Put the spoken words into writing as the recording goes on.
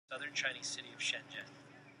southern Chinese city of Shenzhen.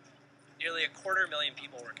 Nearly 250,000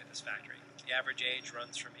 people work at this factory. The average age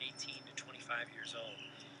runs from 18 to 25 years old.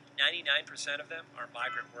 99% of them are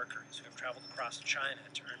migrant workers who have traveled across China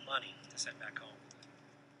to earn money to send back home.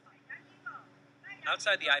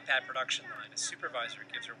 Outside the iPad production line, a supervisor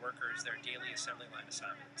gives her workers their daily assembly line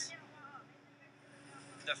assignments.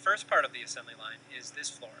 The first part of the assembly line is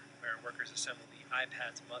this floor, where workers assemble the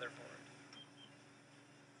iPad's motherboard.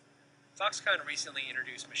 Foxconn recently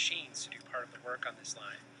introduced machines to do part of the work on this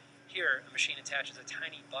line. Here, a machine attaches a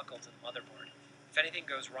tiny buckle to the motherboard. If anything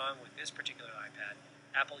goes wrong with this particular iPad,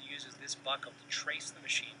 Apple uses this buckle to trace the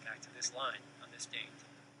machine back to this line on this date.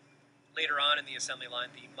 Later on in the assembly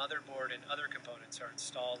line, the motherboard and other components are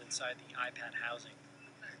installed inside the iPad housing.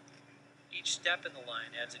 Each step in the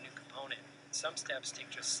line adds a new component, and some steps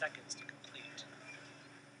take just seconds to complete.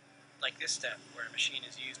 Like this step, where a machine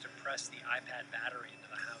is used to press the iPad battery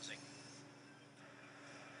into the housing.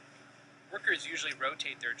 Workers usually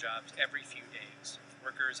rotate their jobs every few days.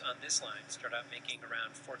 Workers on this line start out making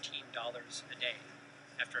around $14 a day.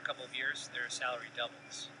 After a couple of years, their salary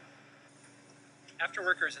doubles. After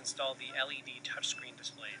workers install the LED touchscreen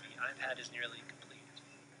display, the iPad is nearly complete.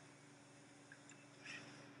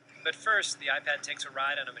 But first, the iPad takes a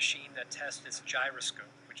ride on a machine that tests its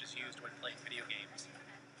gyroscope, which is used when playing video games.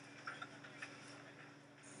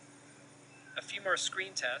 A few more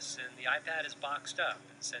screen tests, and the iPad is boxed up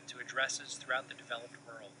and sent to addresses throughout the developed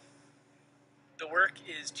world. The work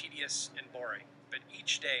is tedious and boring, but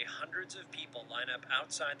each day hundreds of people line up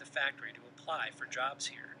outside the factory to apply for jobs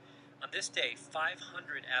here. On this day,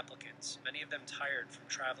 500 applicants, many of them tired from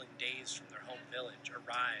traveling days from their home village,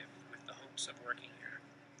 arrive with the hopes of working here.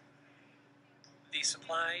 The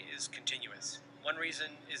supply is continuous. One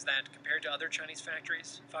reason is that, compared to other Chinese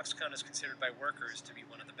factories, Foxconn is considered by workers to be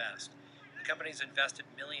one of the best. The company has invested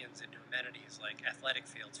millions into amenities like athletic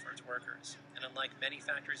fields for its workers, and unlike many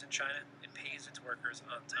factories in China, it pays its workers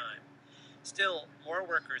on time. Still, more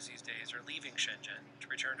workers these days are leaving Shenzhen to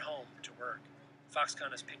return home to work. Foxconn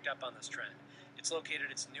has picked up on this trend. It's located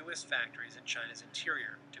its newest factories in China's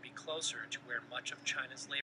interior to be closer to where much of China's labor